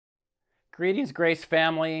Greetings, Grace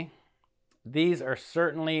family. These are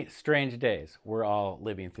certainly strange days we're all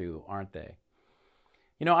living through, aren't they?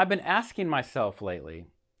 I've been asking myself lately,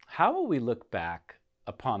 how will we look back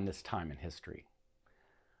upon this time in history?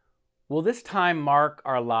 Will this time mark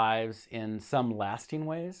our lives in some lasting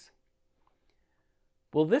ways?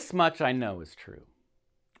 Well, this much I know is true.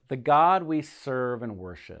 The God we serve and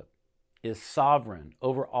worship is sovereign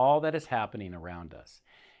over all that is happening around us,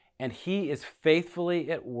 and He is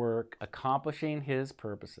faithfully at work accomplishing His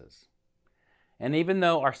purposes. And even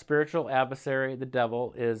though our spiritual adversary, the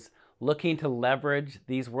devil, is looking to leverage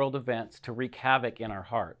these world events to wreak havoc in our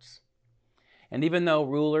hearts, and even though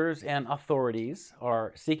rulers and authorities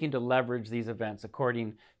are seeking to leverage these events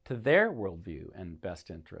according to their worldview and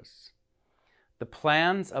best interests, the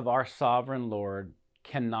plans of our sovereign Lord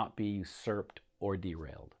cannot be usurped or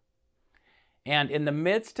derailed. And in the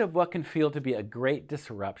midst of what can feel to be a great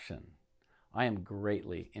disruption, I am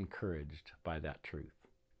greatly encouraged by that truth.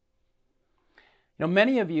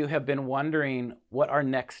 Many of you have been wondering what our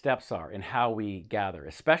next steps are in how we gather,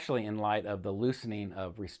 especially in light of the loosening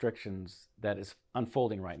of restrictions that is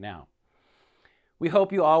unfolding right now. We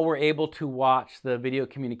hope you all were able to watch the video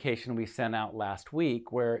communication we sent out last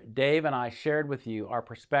week, where Dave and I shared with you our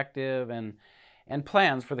perspective and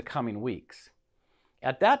plans for the coming weeks.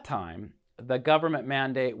 At that time, the government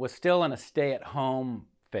mandate was still in a stay-at-home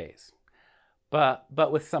phase.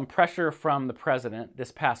 But with some pressure from the president,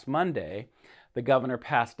 this past Monday, the governor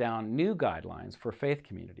passed down new guidelines for faith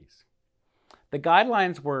communities. The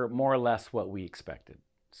guidelines were more or less what we expected,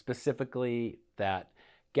 specifically that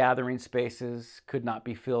gathering spaces could not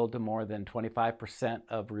be filled to more than 25%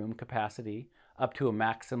 of room capacity, up to a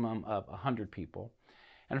maximum of 100 people.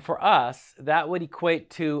 And for us, that would equate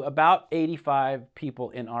to about 85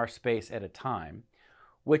 people in our space at a time,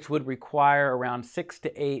 which would require around 6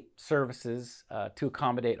 to 8 services to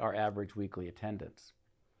accommodate our average weekly attendance.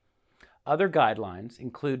 Other guidelines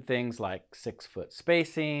include things like 6-foot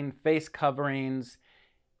spacing, face coverings,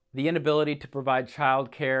 the inability to provide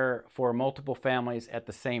childcare for multiple families at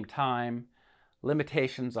the same time,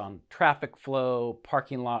 limitations on traffic flow,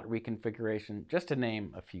 parking lot reconfiguration, just to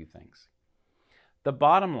name a few things. The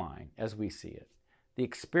bottom line, as we see it, the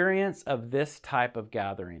experience of this type of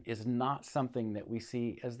gathering is not something that we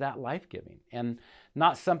see as that life-giving, and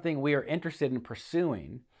not something we are interested in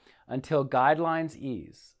pursuing until guidelines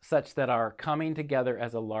ease, such that our coming together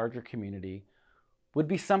as a larger community would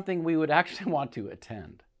be something we would actually want to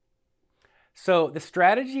attend. So the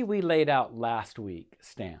strategy we laid out last week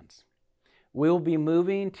stands. We will be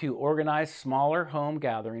moving to organize smaller home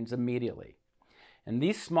gatherings immediately. And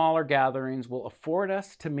these smaller gatherings will afford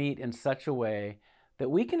us to meet in such a way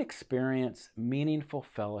that we can experience meaningful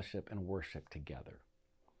fellowship and worship together.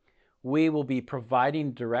 We will be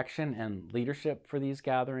providing direction and leadership for these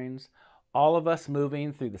gatherings, all of us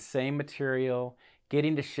moving through the same material,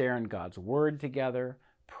 getting to share in God's Word together,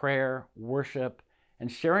 prayer, worship,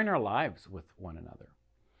 and sharing our lives with one another.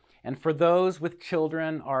 And for those with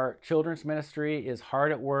children, our children's ministry is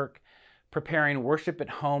hard at work preparing worship at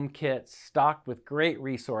home kits stocked with great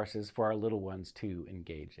resources for our little ones to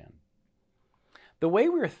engage in. The way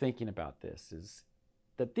we're thinking about this is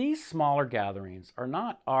that these smaller gatherings are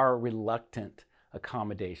not our reluctant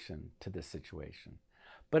accommodation to this situation,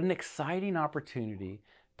 but an exciting opportunity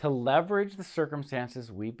to leverage the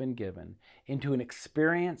circumstances we've been given into an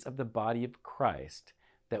experience of the body of Christ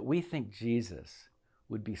that we think Jesus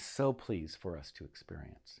would be so pleased for us to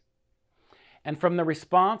experience. And from the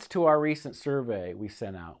response to our recent survey we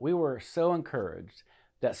sent out, we were so encouraged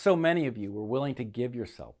that so many of you were willing to give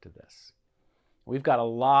yourself to this. We've got a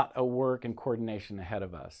lot of work and coordination ahead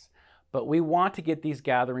of us, but we want to get these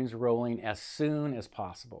gatherings rolling as soon as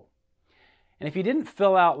possible. And if you didn't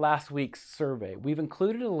fill out last week's survey, we've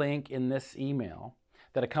included a link in this email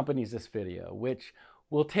that accompanies this video, which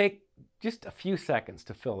will take just a few seconds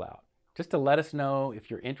to fill out, just to let us know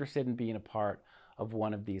if you're interested in being a part of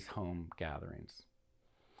one of these home gatherings.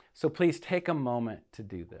 So please take a moment to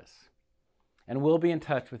do this, and we'll be in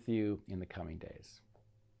touch with you in the coming days.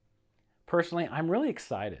 Personally, I'm really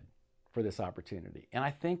excited for this opportunity, and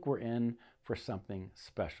I think we're in for something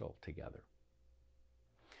special together.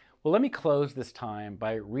 Well, let me close this time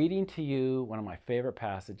by reading to you one of my favorite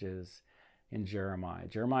passages in Jeremiah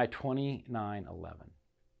 29:11.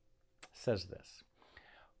 It says this: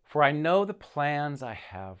 "For I know the plans I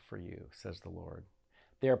have for you, says the Lord.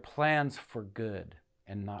 They are plans for good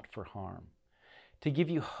and not for harm, to give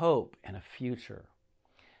you hope and a future.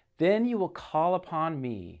 Then you will call upon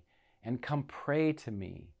me and come pray to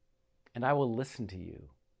me, and I will listen to you.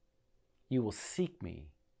 You will seek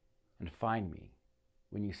me and find me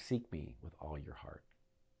when you seek me with all your heart."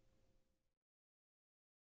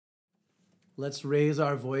 Let's raise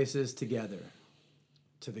our voices together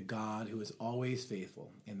to the God who is always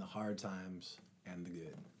faithful in the hard times and the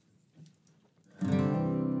good.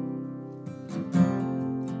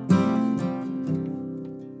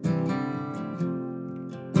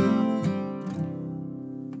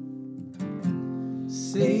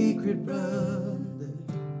 Sacred brother,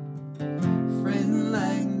 friend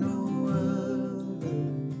like no other,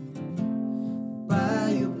 by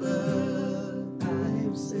your blood I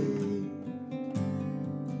am saved.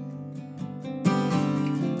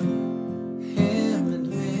 Hand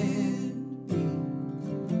in hand me,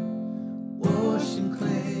 wash and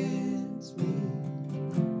cleanse me,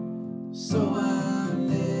 so I'm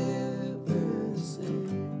never the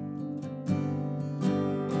same.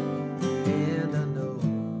 And I know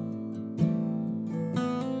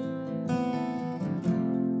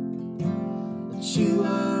that you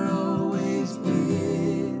are always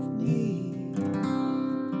with me.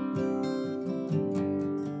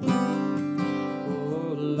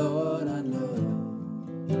 Oh Lord, I know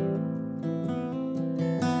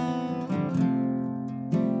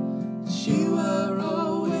that you are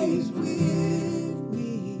always with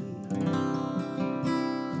me.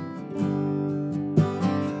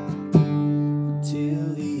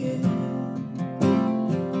 Till the end.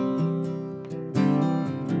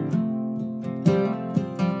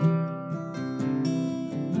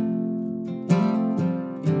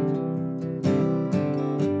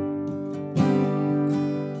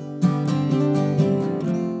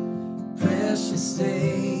 Precious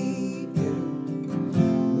Savior,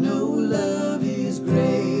 no love is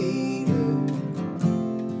greater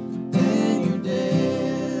than your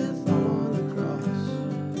death on the cross.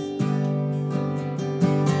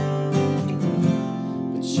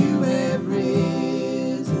 But you have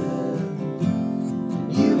risen,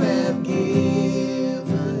 you have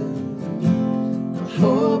given the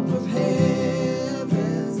hope of heaven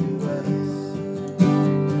to us.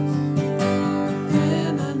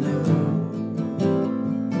 And I know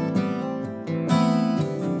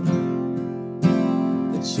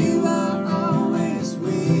that you are always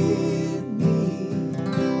with me.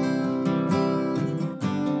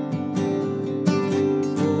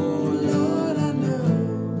 Oh Lord, I know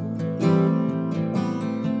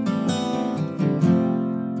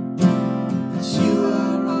that you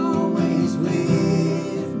are always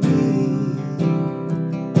with me.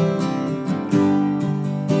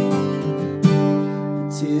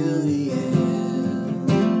 Till the end.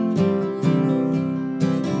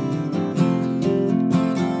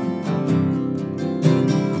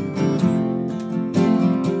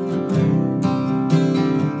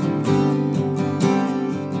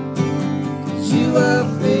 You are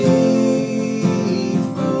faithful,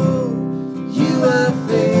 you are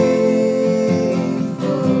faithful,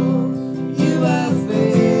 you are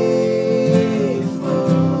faithful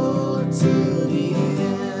till the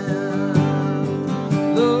end.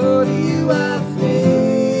 Lord, you are faithful,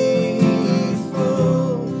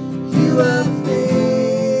 you are faithful,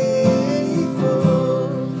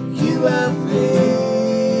 you are faithful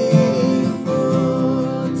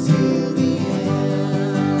till the end.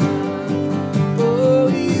 Oh,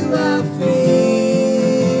 you are faithful,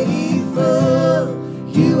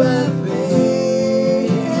 you are faithful,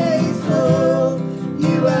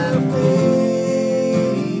 you are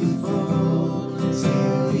faithful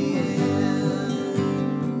till the end.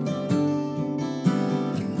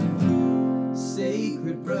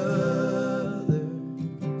 Sacred brother,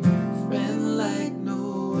 friend like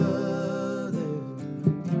no other,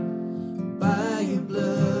 by your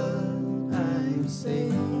blood I am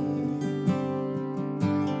saved.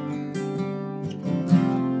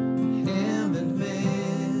 Hand in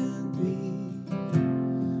hand me,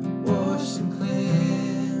 wash and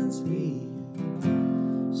cleanse me,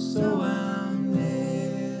 so I'm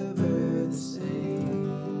never the same.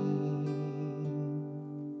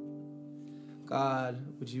 God,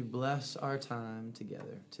 would you bless our time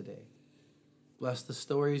together today? Bless the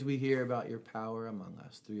stories we hear about your power among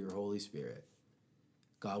us through your Holy Spirit.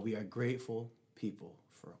 God, we are grateful people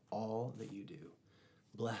for all that you do,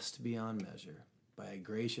 blessed beyond measure by a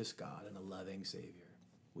gracious God and a loving Savior.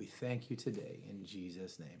 We thank you today in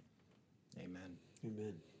Jesus' name. Amen.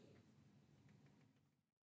 Amen.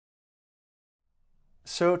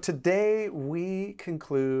 So today we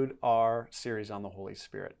conclude our series on the Holy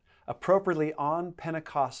Spirit, appropriately on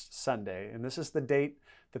Pentecost Sunday. And this is the date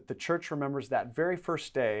that the church remembers that very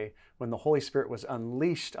first day when the Holy Spirit was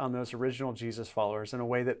unleashed on those original Jesus followers in a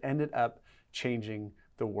way that ended up changing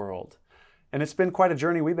the world. And it's been quite a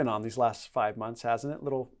journey we've been on these last 5 months, hasn't it?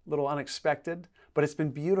 Little unexpected, but it's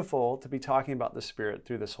been beautiful to be talking about the Spirit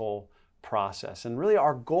through this whole process. And really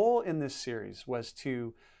our goal in this series was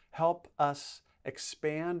to help us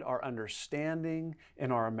expand our understanding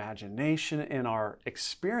and our imagination and our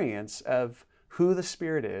experience of who the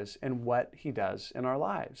Spirit is and what He does in our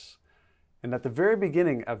lives. And at the very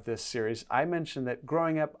beginning of this series, I mentioned that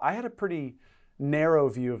growing up, I had a pretty narrow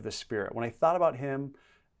view of the Spirit. When I thought about Him,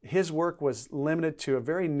 His work was limited to a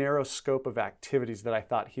very narrow scope of activities that I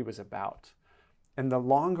thought He was about. And the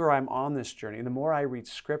longer I'm on this journey, and the more I read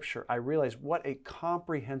Scripture, I realize what a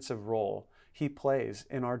comprehensive role He plays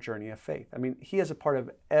in our journey of faith. I mean, He is a part of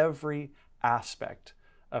every aspect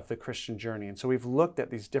of the Christian journey. And so we've looked at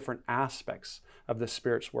these different aspects of the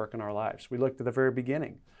Spirit's work in our lives. We looked at the very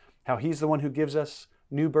beginning, how He's the one who gives us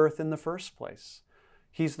new birth in the first place.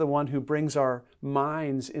 He's the one who brings our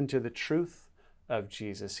minds into the truth of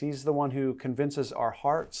Jesus. He's the one who convinces our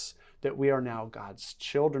hearts that we are now God's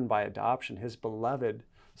children by adoption, His beloved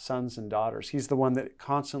sons and daughters. He's the one that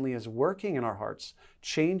constantly is working in our hearts,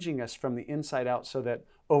 changing us from the inside out so that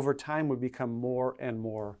over time we become more and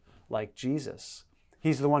more like Jesus.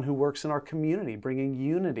 He's the one who works in our community, bringing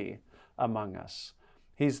unity among us.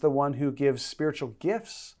 He's the one who gives spiritual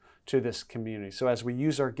gifts to this community. So as we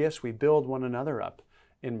use our gifts, we build one another up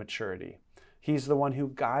in maturity. He's the one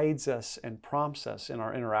who guides us and prompts us in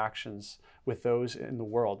our interactions with those in the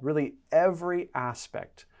world. Really, every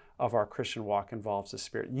aspect of our Christian walk involves the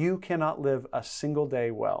Spirit. You cannot live a single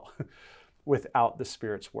day well without the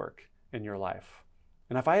Spirit's work in your life.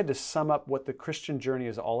 And if I had to sum up what the Christian journey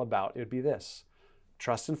is all about, it would be this: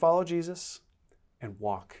 trust and follow Jesus and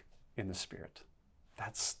walk in the Spirit.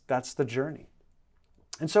 That's the journey.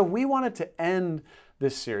 And so we wanted to end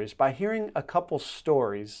this series by hearing a couple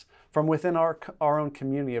stories from within our own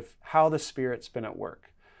community of how the Spirit's been at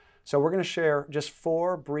work. So we're going to share just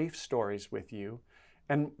 4 brief stories with you.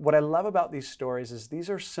 And what I love about these stories is these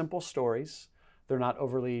are simple stories. They're not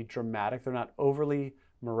overly dramatic. They're not overly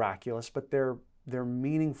miraculous, but they're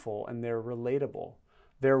meaningful and they're relatable.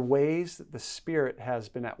 They're ways that the Spirit has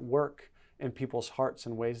been at work in people's hearts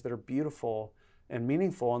in ways that are beautiful and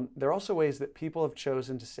meaningful. And they're also ways that people have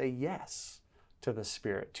chosen to say yes to the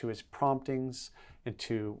Spirit, to His promptings, and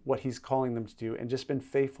to what He's calling them to do, and just been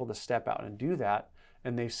faithful to step out and do that,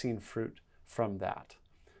 and they've seen fruit from that.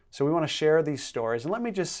 So we want to share these stories. And let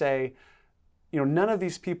me just say, none of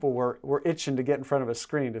these people were itching to get in front of a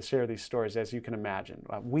screen to share these stories, as you can imagine.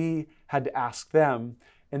 We had to ask them,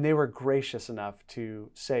 and they were gracious enough to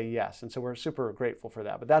say yes. And so we're super grateful for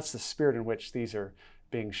that. But that's the spirit in which these are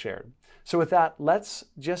being shared. So with that, let's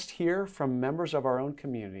just hear from members of our own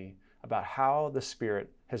community about how the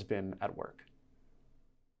Spirit has been at work.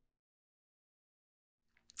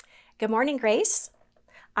 Good morning, Grace.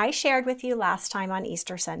 I shared with you last time on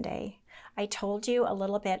Easter Sunday. I told you a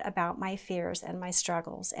little bit about my fears and my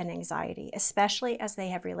struggles and anxiety, especially as they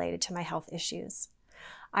have related to my health issues.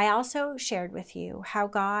 I also shared with you how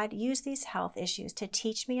God used these health issues to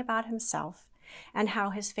teach me about Himself and how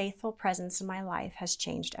His faithful presence in my life has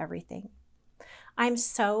changed everything. I'm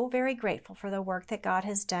so very grateful for the work that God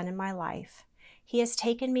has done in my life. He has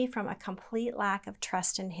taken me from a complete lack of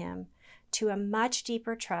trust in Him to a much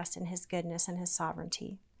deeper trust in His goodness and His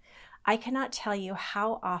sovereignty. I cannot tell you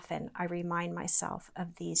how often I remind myself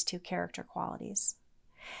of these 2 character qualities.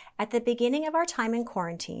 At the beginning of our time in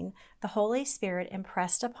quarantine, the Holy Spirit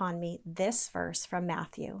impressed upon me this verse from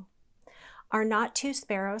Matthew. Are not 2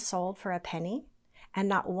 sparrows sold for a penny? And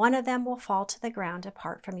not one of them will fall to the ground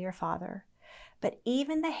apart from your Father. But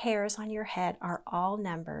even the hairs on your head are all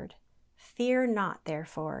numbered. Fear not,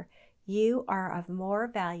 therefore. You are of more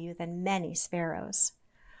value than many sparrows.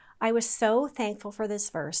 I was so thankful for this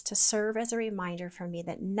verse to serve as a reminder for me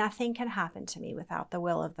that nothing can happen to me without the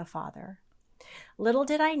will of the Father. Little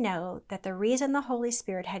did I know that the reason the Holy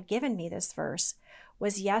Spirit had given me this verse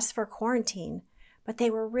was, yes, for quarantine, but they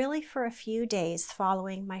were really for a few days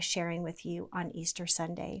following my sharing with you on Easter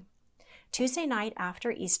Sunday. Tuesday night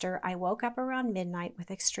after Easter, I woke up around midnight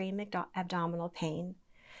with extreme abdominal pain.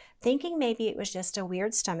 Thinking maybe it was just a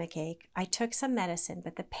weird stomach ache, I took some medicine,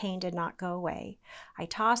 but the pain did not go away. I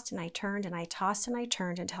tossed and I turned and I tossed and I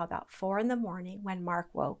turned until about 4 in the morning when Mark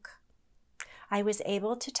woke. I was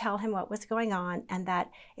able to tell him what was going on and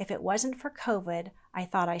that if it wasn't for COVID, I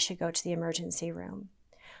thought I should go to the emergency room.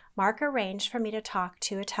 Mark arranged for me to talk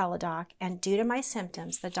to a teledoc, and due to my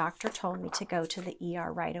symptoms, the doctor told me to go to the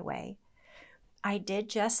ER right away. I did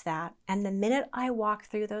just that, and the minute I walked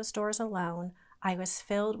through those doors alone, I was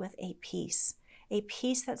filled with a peace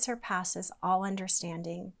that surpasses all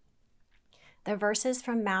understanding. The verses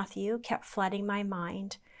from Matthew kept flooding my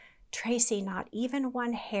mind. Tracy, not even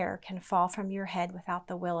one hair can fall from your head without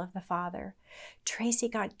the will of the Father. Tracy,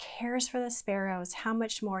 God cares for the sparrows. How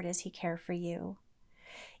much more does he care for you?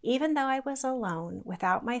 Even though I was alone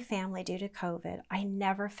without my family due to COVID, I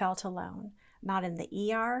never felt alone, not in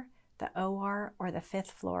the ER, the OR, or the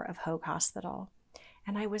 5th floor of Hoag Hospital.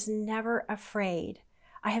 And I was never afraid.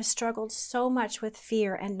 I have struggled so much with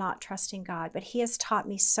fear and not trusting God, but he has taught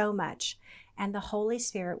me so much, and the Holy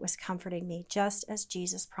Spirit was comforting me just as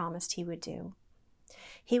Jesus promised he would do.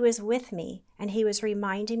 He was with me, and he was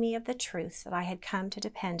reminding me of the truths that I had come to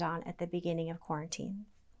depend on at the beginning of quarantine.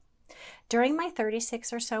 During my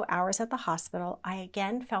 36 or so hours at the hospital, I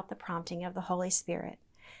again felt the prompting of the Holy Spirit.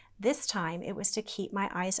 This time it was to keep my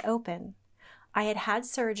eyes open. I had had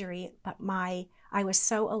surgery, but I was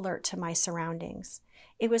so alert to my surroundings.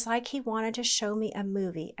 It was like he wanted to show me a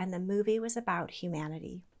movie, and the movie was about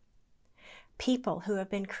humanity. People who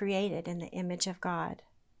have been created in the image of God.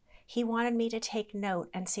 He wanted me to take note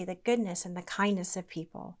and see the goodness and the kindness of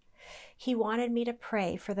people. He wanted me to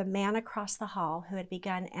pray for the man across the hall who had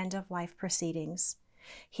begun end-of-life proceedings.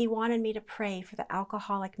 He wanted me to pray for the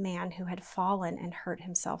alcoholic man who had fallen and hurt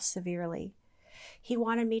himself severely. He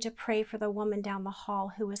wanted me to pray for the woman down the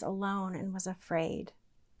hall who was alone and was afraid.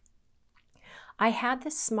 I had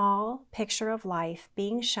this small picture of life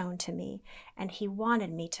being shown to me, and he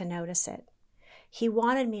wanted me to notice it. He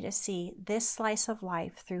wanted me to see this slice of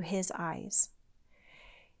life through his eyes.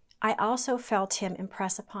 I also felt him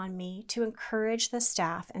impress upon me to encourage the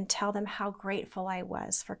staff and tell them how grateful I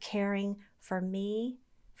was for caring for me,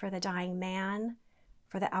 for the dying man,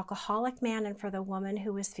 for the alcoholic man, and for the woman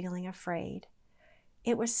who was feeling afraid.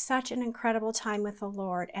 It was such an incredible time with the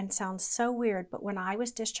Lord, and sounds so weird, but when I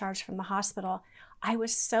was discharged from the hospital, I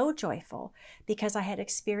was so joyful because I had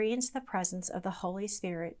experienced the presence of the Holy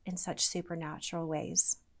Spirit in such supernatural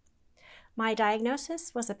ways. My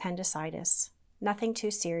diagnosis was appendicitis, nothing too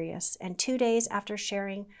serious, and 2 days after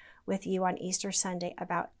sharing with you on Easter Sunday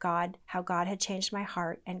about God, how God had changed my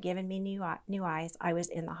heart and given me new eyes, I was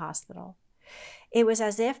in the hospital. It was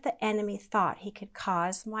as if the enemy thought he could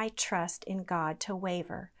cause my trust in God to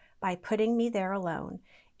waver by putting me there alone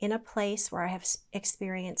in a place where I have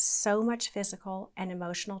experienced so much physical and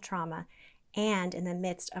emotional trauma and in the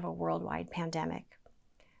midst of a worldwide pandemic.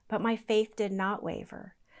 But my faith did not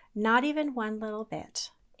waver, not even one little bit.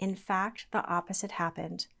 In fact, the opposite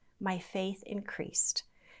happened. My faith increased.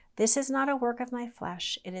 This is not a work of my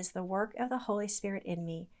flesh. It is the work of the Holy Spirit in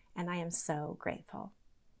me, and I am so grateful.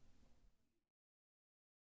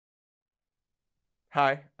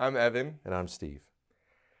 Hi, I'm Evan. And I'm Steve.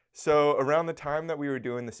 So around the time that we were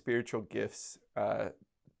doing the spiritual gifts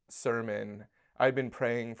sermon, I'd been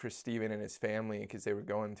praying for Stephen and his family because they were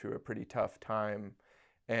going through a pretty tough time.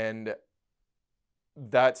 And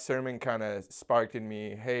that sermon kind of sparked in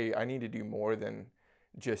me, hey, I need to do more than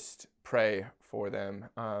just pray for them.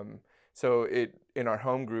 So in our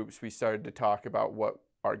home groups, we started to talk about what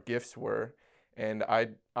our gifts were. And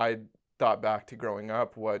I thought back to growing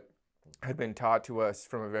up, what had been taught to us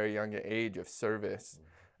from a very young age of service.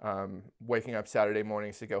 Waking up Saturday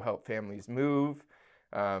mornings to go help families move,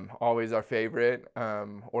 always our favorite,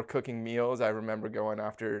 or cooking meals. I remember going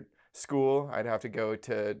after school, I'd have to go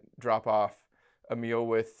to drop off a meal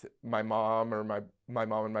with my mom or my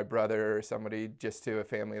mom and my brother or somebody, just to a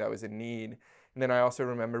family that was in need. And then I also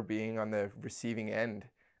remember being on the receiving end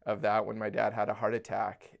of that when my dad had a heart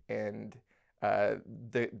attack, and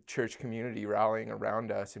the church community rallying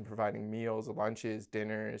around us and providing meals, lunches,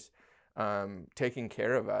 dinners, taking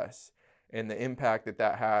care of us. And the impact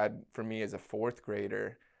that had for me as a fourth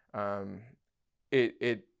grader,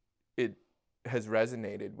 it has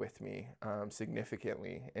resonated with me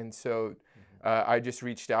significantly. And so I just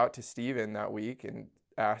reached out to Stephen that week and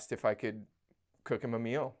asked if I could cook him a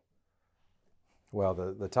meal. Well,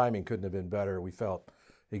 the timing couldn't have been better. We felt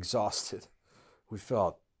exhausted. We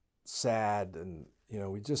felt sad, and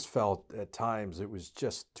we just felt at times it was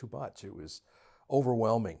just too much. It was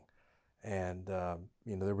overwhelming. And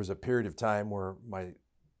there was a period of time where my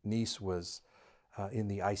niece was in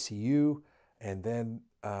the ICU, and then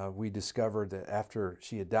we discovered that after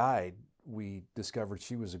she had died, we discovered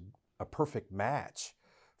she was a perfect match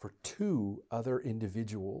for 2 other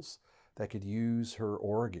individuals that could use her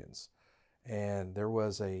organs. And there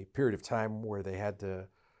was a period of time where they had to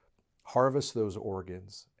harvest those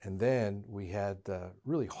organs, and then we had the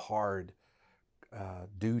really hard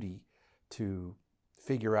duty to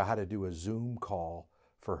figure out how to do a Zoom call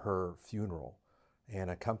for her funeral and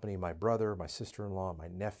accompany my brother, my sister-in-law, my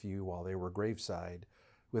nephew while they were graveside,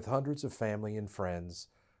 with hundreds of family and friends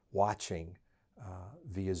watching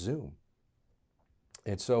via Zoom.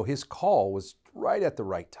 And so his call was right at the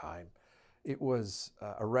right time. It was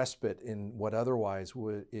a respite in what otherwise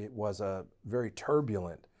it was a very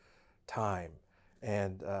turbulent time.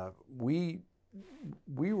 And we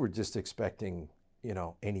were just expecting,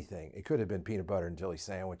 anything. It could have been peanut butter and jelly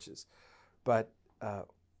sandwiches. But,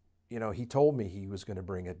 he told me he was going to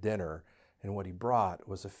bring a dinner, and what he brought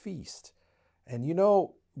was a feast. And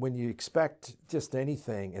when you expect just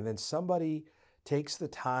anything, and then somebody takes the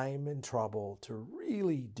time and trouble to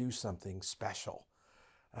really do something special,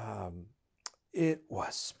 it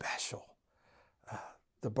was special.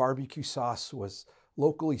 The barbecue sauce was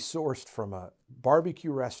locally sourced from a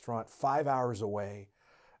barbecue restaurant 5 hours away.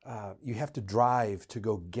 You have to drive to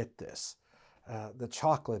go get this. The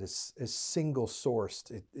chocolate is single sourced.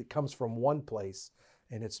 It comes from one place,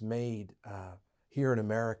 and it's made here in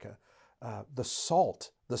America. The salt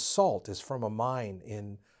is from a mine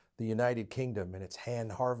in the United Kingdom, and it's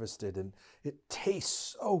hand harvested, and it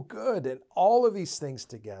tastes so good. And all of these things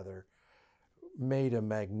together made a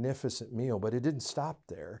magnificent meal, but it didn't stop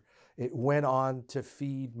there. It went on to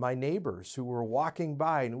feed my neighbors who were walking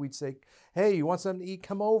by, and we'd say, "Hey, you want something to eat?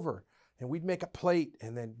 Come over." And we'd make a plate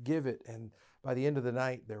and then give it. And by the end of the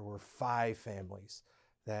night, there were 5 families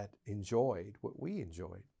that enjoyed what we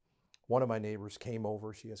enjoyed. One of my neighbors came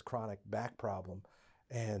over. She has chronic back problem,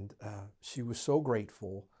 and she was so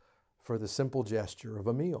grateful for the simple gesture of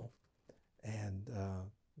a meal. And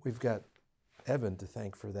we've got Evan to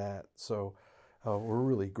thank for that. So we're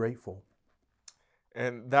really grateful.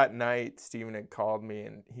 And that night, Stephen had called me,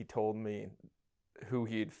 and he told me who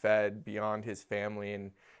he had fed beyond his family.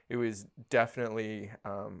 And it was definitely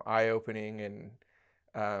eye-opening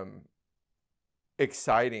and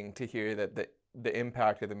exciting to hear that the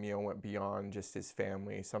impact of the meal went beyond just his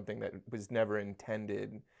family, something that was never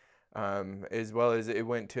intended, as well as it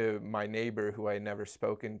went to my neighbor who I had never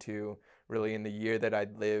spoken to really in the year that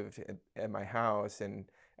I'd lived at my house. And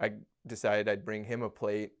I decided I'd bring him a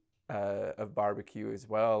plate of barbecue as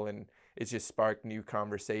well, and it just sparked new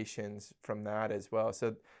conversations from that as well.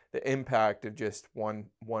 So the impact of just one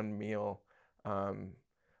meal,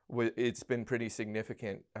 it's been pretty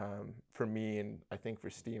significant for me, and I think for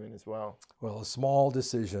Stephen as well. Well, a small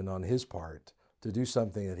decision on his part to do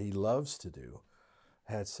something that he loves to do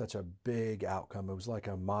had such a big outcome. It was like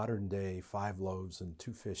a modern day 5 loaves and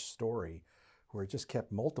 2 fish story where it just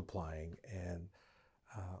kept multiplying, and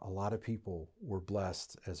a lot of people were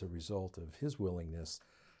blessed as a result of his willingness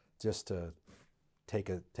just to take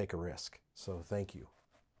a risk. So thank you.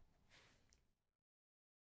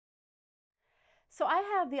 So I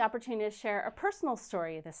have the opportunity to share a personal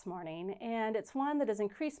story this morning, and it's one that has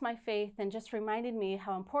increased my faith and just reminded me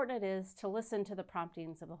how important it is to listen to the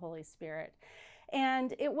promptings of the Holy Spirit.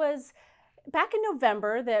 And it was back in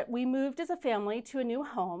November that we moved as a family to a new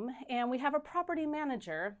home, and we have a property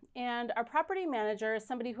manager. And our property manager is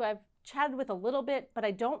somebody who I've chatted with a little bit, but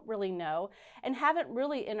I don't really know and haven't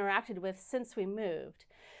really interacted with since we moved.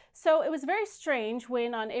 So it was very strange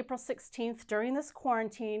when on April 16th, during this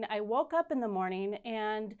quarantine, I woke up in the morning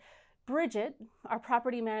and Bridget, our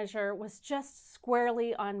property manager, was just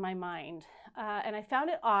squarely on my mind. And I found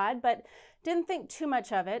it odd, but didn't think too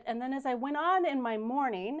much of it. And then as I went on in my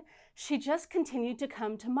morning, she just continued to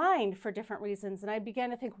come to mind for different reasons. And I began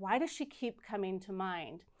to think, why does she keep coming to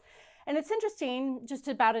mind? And it's interesting, just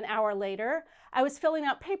about an hour later, I was filling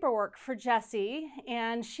out paperwork for Jessie,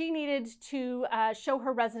 and she needed to show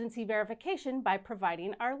her residency verification by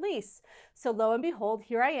providing our lease. So lo and behold,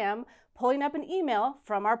 here I am, pulling up an email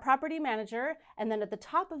from our property manager, and then at the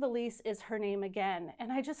top of the lease is her name again.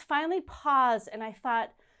 And I just finally paused, and I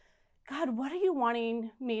thought, God, what are you wanting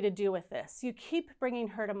me to do with this? You keep bringing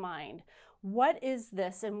her to mind. What is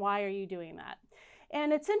this, and why are you doing that?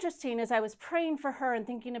 And it's interesting, as I was praying for her and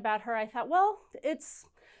thinking about her, I thought, well, it's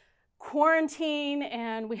quarantine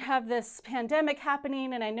and we have this pandemic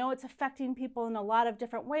happening, and I know it's affecting people in a lot of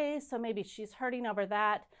different ways, so maybe she's hurting over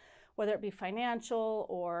that, whether it be financial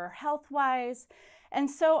or health-wise. And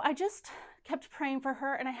so I just kept praying for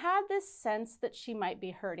her, and I had this sense that she might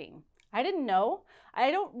be hurting. I didn't know.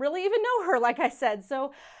 I don't really even know her, like I said.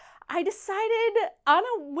 So I decided on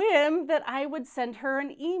a whim that I would send her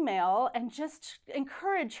an email and just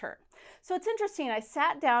encourage her. So it's interesting, I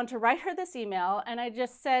sat down to write her this email, and I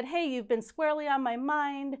just said, hey, you've been squarely on my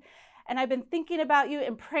mind, and I've been thinking about you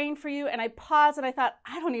and praying for you. And I paused and I thought,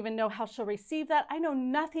 I don't even know how she'll receive that. I know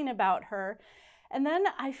nothing about her. And then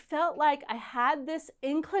I felt like I had this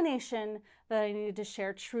inclination that I needed to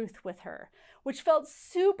share truth with her, which felt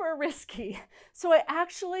super risky. So I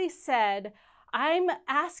actually said, I'm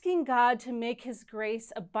asking God to make his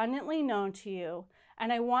grace abundantly known to you.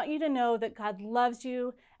 And I want you to know that God loves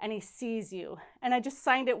you and he sees you. And I just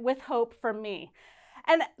signed it with hope from me.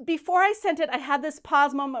 And before I sent it, I had this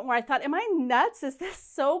pause moment where I thought, am I nuts? Is this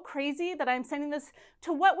so crazy that I'm sending this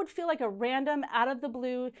to what would feel like a random out of the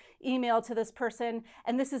blue email to this person?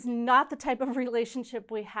 And this is not the type of relationship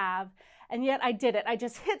we have. And yet I did it. I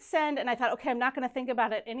just hit send and I thought, okay, I'm not going to think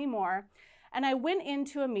about it anymore. And I went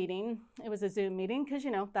into a meeting. It was a Zoom meeting because,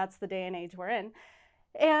 that's the day and age we're in.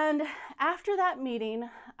 And after that meeting,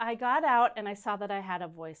 I got out and I saw that I had a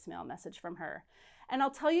voicemail message from her. And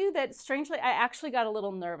I'll tell you that strangely, I actually got a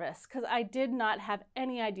little nervous because I did not have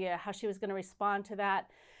any idea how she was going to respond to that.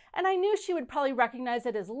 And I knew she would probably recognize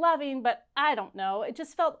it as loving, but I don't know. It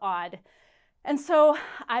just felt odd. And so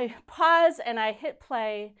I paused and I hit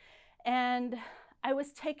play, and I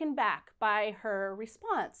was taken back by her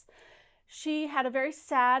response. She had a very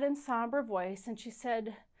sad and somber voice, and she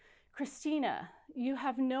said, "Christina, you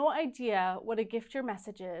have no idea what a gift your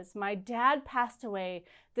message is. My dad passed away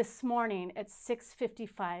this morning at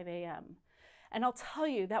 6:55 a.m. And I'll tell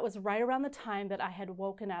you, that was right around the time that I had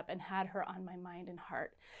woken up and had her on my mind and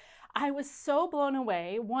heart. I was so blown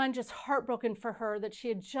away, one, just heartbroken for her that she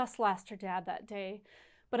had just lost her dad that day,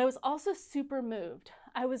 but I was also super moved.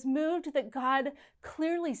 I was moved that God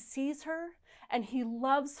clearly sees her and he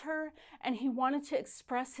loves her and he wanted to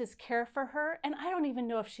express his care for her. And I don't even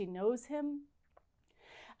know if she knows him.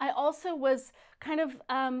 I also was kind of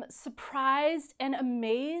surprised and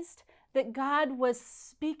amazed that God was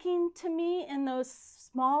speaking to me in those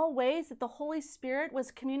small ways, that the Holy Spirit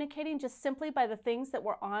was communicating just simply by the things that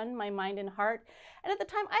were on my mind and heart. And at the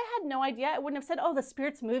time, I had no idea. I wouldn't have said, oh, the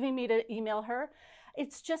Spirit's moving me to email her.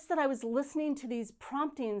 It's just that I was listening to these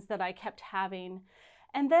promptings that I kept having.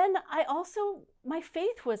 And then my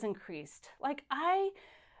faith was increased. Like I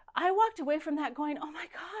walked away from that going, oh my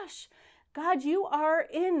gosh, God, you are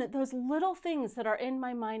in those little things that are in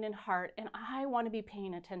my mind and heart, and I want to be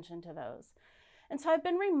paying attention to those. And so I've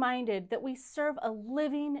been reminded that we serve a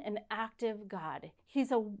living and active God.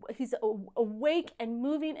 He's awake and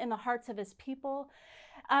moving in the hearts of his people.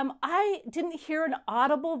 I didn't hear an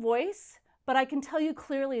audible voice, but I can tell you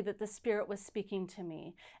clearly that the Spirit was speaking to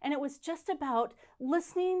me. And it was just about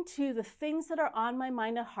listening to the things that are on my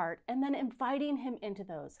mind and heart and then inviting him into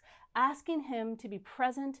those, asking him to be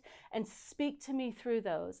present and speak to me through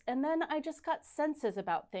those. And then I just got senses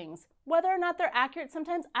about things. Whether or not they're accurate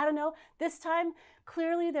sometimes, I don't know. This time,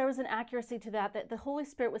 clearly there was an accuracy to that the Holy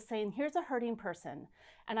Spirit was saying, here's a hurting person,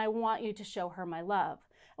 and I want you to show her my love.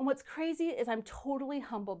 And what's crazy is I'm totally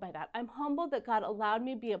humbled by that. I'm humbled that God allowed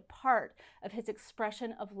me to be a part of his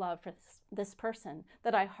expression of love for this person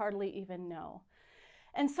that I hardly even know.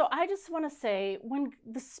 And so I just want to say, when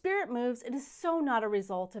the Spirit moves, it is so not a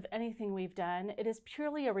result of anything we've done. It is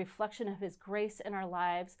purely a reflection of his grace in our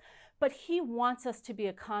lives. But he wants us to be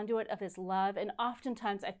a conduit of his love. And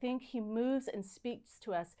oftentimes I think he moves and speaks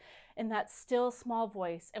to us in that still small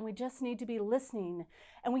voice. And we just need to be listening.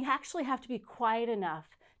 And we actually have to be quiet enough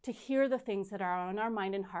to hear the things that are on our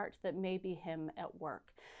mind and heart that may be him at work.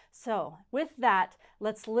 So with that,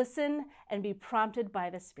 let's listen and be prompted by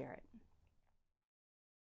the Spirit.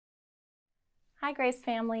 Hi Grace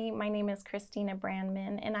family, my name is Christina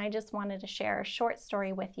Brandman, and I just wanted to share a short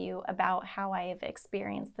story with you about how I have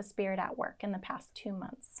experienced the Spirit at work in the past 2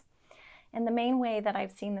 months. And the main way that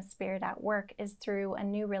I've seen the Spirit at work is through a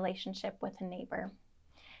new relationship with a neighbor.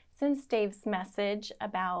 Since Dave's message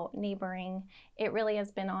about neighboring, it really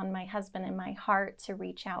has been on my husband and my heart to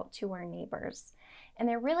reach out to our neighbors. And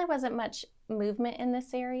there really wasn't much movement in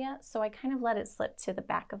this area, so I kind of let it slip to the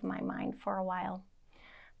back of my mind for a while.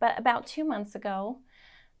 But about 2 months ago,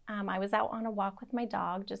 I was out on a walk with my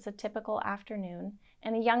dog, just a typical afternoon,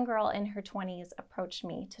 and a young girl in her 20s approached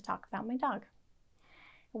me to talk about my dog.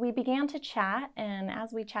 We began to chat, and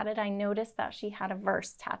as we chatted, I noticed that she had a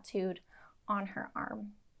verse tattooed on her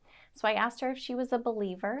arm. So I asked her if she was a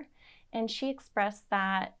believer, and she expressed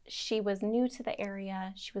that she was new to the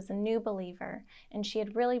area, she was a new believer, and she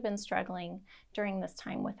had really been struggling during this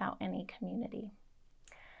time without any community.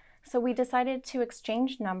 So we decided to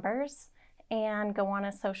exchange numbers and go on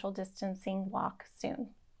a social distancing walk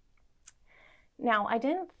soon. Now, I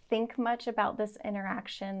didn't think much about this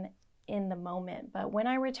interaction in the moment, but when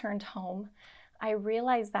I returned home, I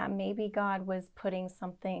realized that maybe God was putting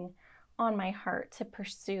something on my heart to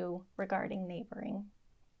pursue regarding neighboring.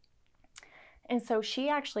 And so she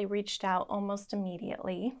actually reached out almost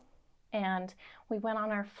immediately, and we went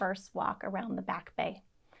on our first walk around the Back Bay.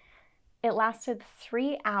 It lasted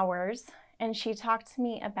 3 hours, and she talked to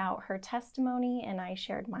me about her testimony, and I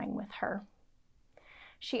shared mine with her.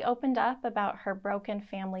 She opened up about her broken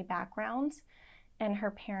family background and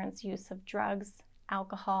her parents' use of drugs,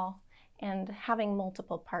 alcohol, and having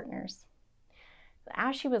multiple partners.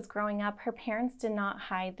 As she was growing up, her parents did not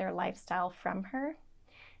hide their lifestyle from her,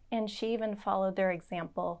 and she even followed their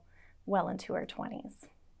example well into her 20s.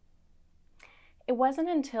 It wasn't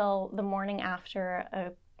until the morning after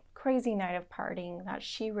a crazy night of partying that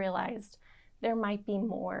she realized there might be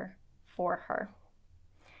more for her.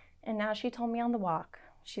 And now she told me on the walk,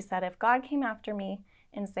 she said, if God came after me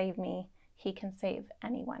and saved me, he can save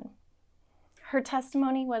anyone. Her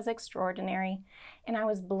testimony was extraordinary, and I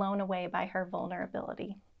was blown away by her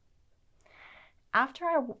vulnerability. After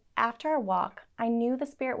our walk, I knew the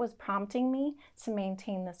Spirit was prompting me to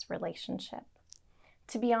maintain this relationship.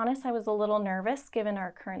 To be honest, I was a little nervous given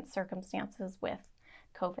our current circumstances with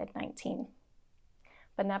COVID-19.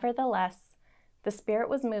 But nevertheless, the Spirit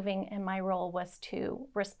was moving and my role was to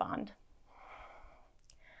respond.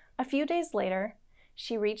 A few days later,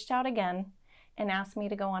 she reached out again and asked me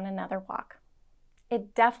to go on another walk.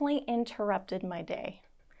 It definitely interrupted my day,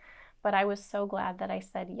 but I was so glad that I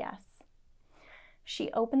said yes.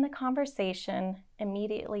 She opened the conversation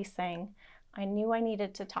immediately saying, I knew I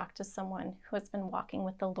needed to talk to someone who has been walking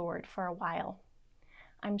with the Lord for a while.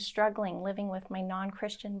 I'm struggling living with my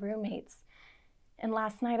non-Christian roommates. And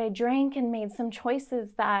last night I drank and made some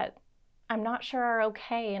choices that I'm not sure are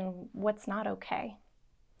okay and what's not okay.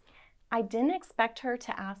 I didn't expect her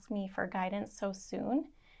to ask me for guidance so soon,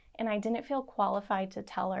 and I didn't feel qualified to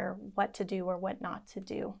tell her what to do or what not to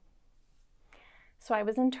do. So I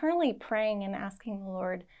was internally praying and asking the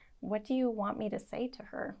Lord, what do you want me to say to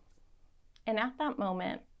her? And at that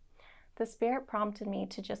moment, the Spirit prompted me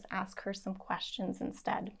to just ask her some questions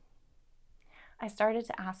instead. I started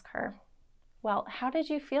to ask her, well, how did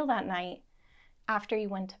you feel that night after you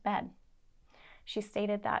went to bed? She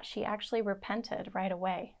stated that she actually repented right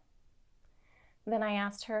away. Then I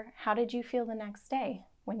asked her, how did you feel the next day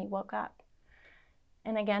when you woke up?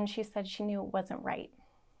 And again, she said she knew it wasn't right.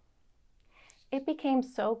 It became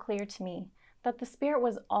so clear to me that the Spirit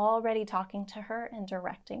was already talking to her and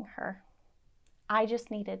directing her. I just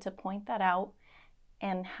needed to point that out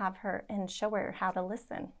and have her and show her how to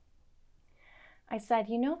listen. I said,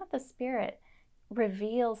 you know that the Spirit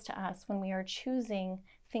reveals to us when we are choosing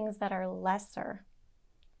things that are lesser,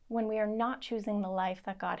 when we are not choosing the life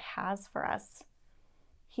that God has for us.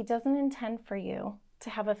 He doesn't intend for you to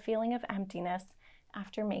have a feeling of emptiness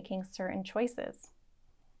after making certain choices.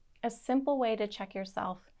 A simple way to check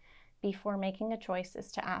yourself before making a choice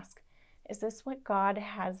is to ask, is this what God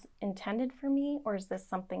has intended for me, or is this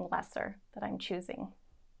something lesser that I'm choosing?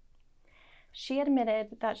 She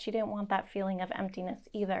admitted that she didn't want that feeling of emptiness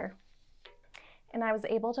either. And I was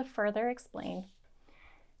able to further explain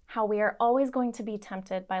how we are always going to be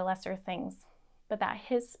tempted by lesser things, but that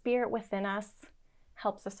His Spirit within us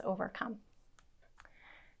helps us overcome.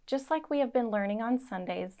 Just like we have been learning on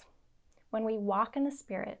Sundays, when we walk in the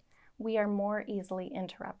Spirit, we are more easily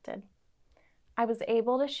interrupted. I was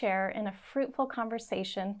able to share in a fruitful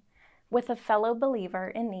conversation with a fellow believer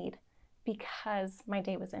in need because my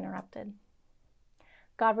day was interrupted.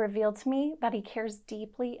 God revealed to me that He cares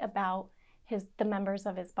deeply about the members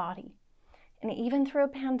of His body. And even through a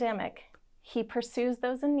pandemic, He pursues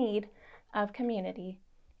those in need of community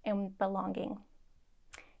and belonging.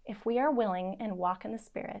 If we are willing and walk in the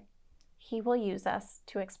Spirit, He will use us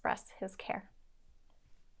to express His care.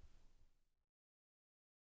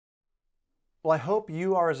 Well, I hope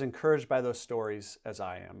you are as encouraged by those stories as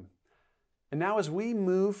I am. And now as we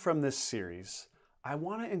move from this series, I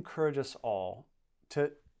want to encourage us all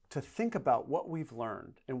to think about what we've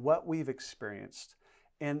learned and what we've experienced,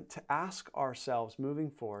 and to ask ourselves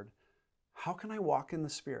moving forward, how can I walk in the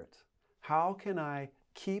Spirit? How can I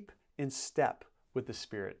keep in step with the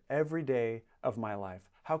Spirit every day of my life?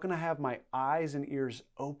 How can I have my eyes and ears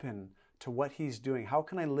open to what He's doing? How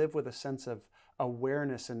can I live with a sense of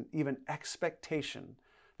awareness and even expectation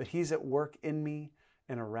that He's at work in me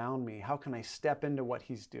and around me? How can I step into what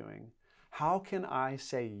He's doing? How can I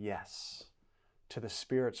say yes to the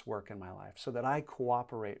Spirit's work in my life so that I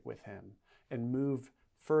cooperate with Him and move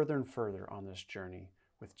further and further on this journey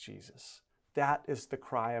with Jesus? That is the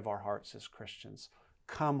cry of our hearts as Christians.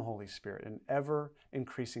 Come, Holy Spirit, in ever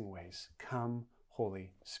increasing ways. Come,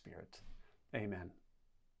 Holy Spirit. Amen.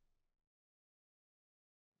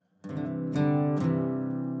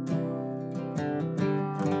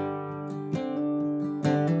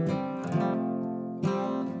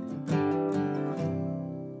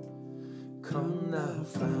 Come thou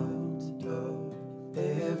fount of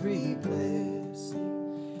every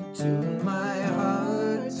blessing, tune my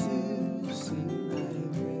heart to sing thy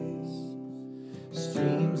grace.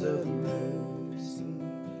 Stream arms of mercy,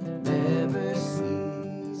 never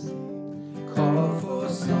ceasing. Call for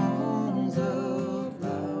songs of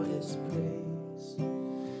loudest praise.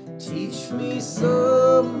 Teach me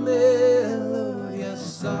some melodious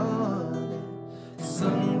sonnet,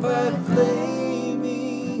 sung by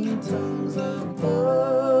flaming tongues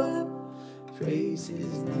above. Praise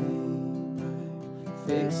His name, I'm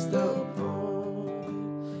fixed upon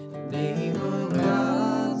the name of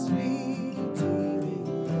God's redeeming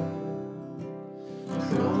love.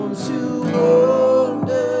 Prone to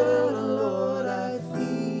wander, Lord, I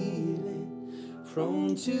feel it.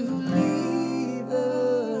 Prone to leave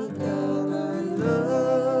the God I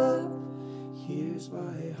love. Here's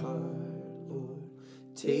my heart, Lord,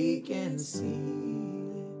 take and seal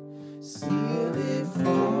it. Seal it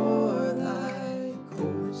for thy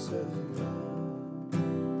course of love.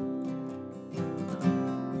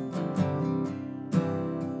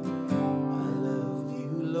 I love you,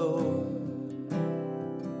 Lord,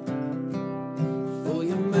 for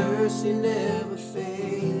your mercy never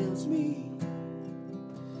fails me.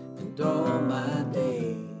 And all my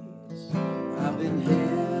days I've been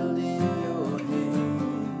held in your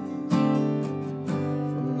hands.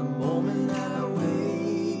 From the moment that I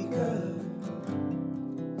wake up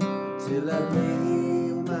till I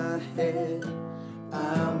lay my head,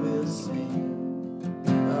 I will sing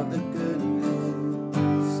of the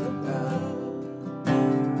goodness of God.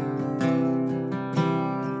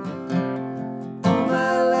 All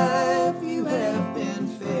my life you have been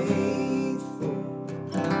faithful,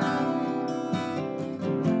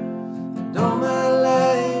 and all my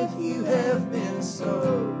life you have been so,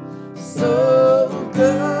 so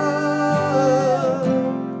good.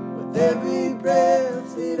 With every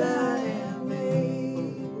breath that I am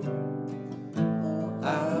able,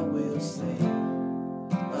 I will sing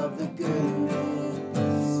of the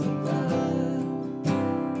goodness of God.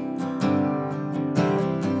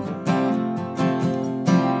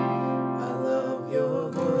 I love your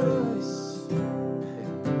voice,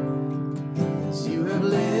 as you have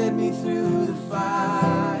led me through the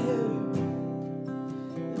fire,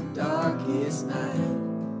 the darkest night.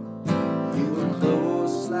 You were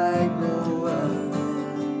close like no other.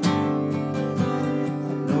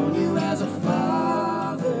 I've known you as a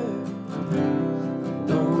father, I've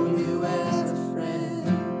known you as a friend,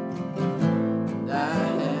 and I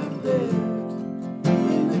have lived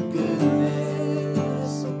in the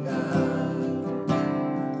goodness of God.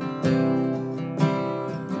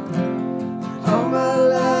 All my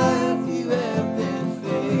life you have been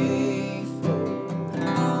faithful.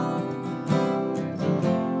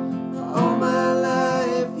 All my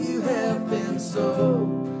life you have been so,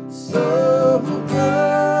 so good.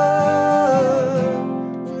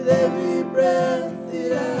 With every breath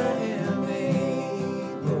that I am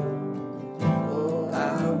able, oh, I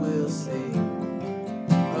will sing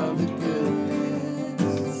of the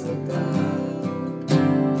goodness of God.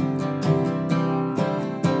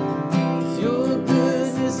 'Cause your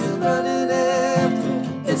goodness is running after,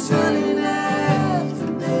 it's running after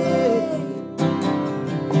me.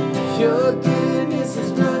 Your goodness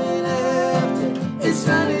is running after, it's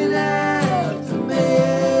running after me.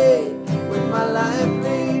 With my life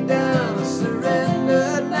laid down, I surrender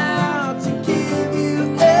now to give you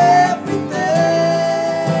everything.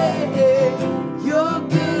 Your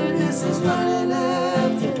goodness is running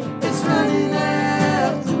after, it's running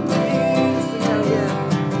after me. Yeah.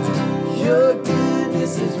 Your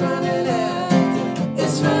goodness is running after,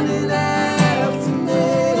 it's running after me.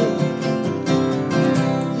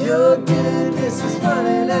 Your goodness is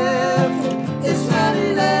running after, it's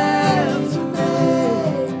running after me.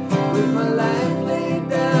 With my life laid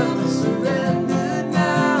down, I surrender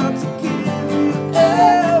now to give you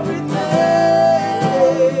everything.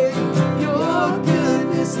 Your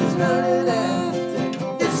goodness is running after,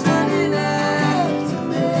 it's running after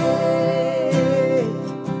me.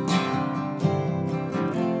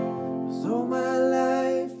 'Cause all my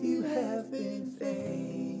life you have been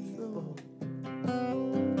faithful.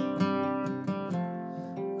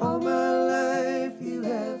 All my life you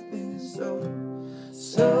have been so,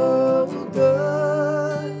 so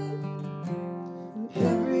good. And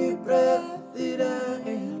every breath that I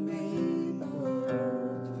am able,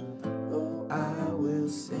 oh, I will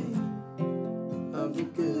sing of the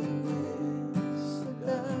goodness of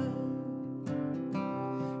God.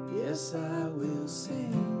 Yes, I will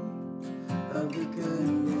sing of the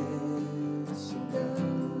goodness of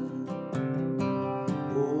God.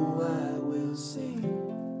 Oh, I will sing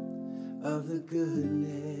of the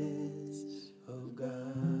goodness of God.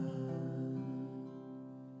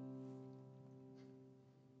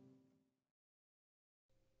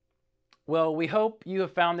 Well, we hope you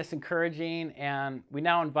have found this encouraging, and we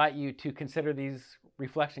now invite you to consider these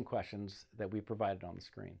reflection questions that we provided on the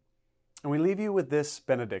screen. And we leave you with this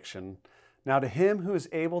benediction. Now to him who is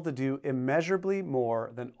able to do immeasurably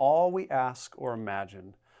more than all we ask or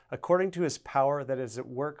imagine, according to his power that is at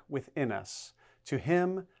work within us, to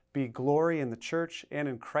him be glory in the church and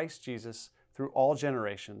in Christ Jesus through all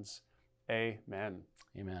generations. Amen.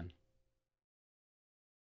 Amen.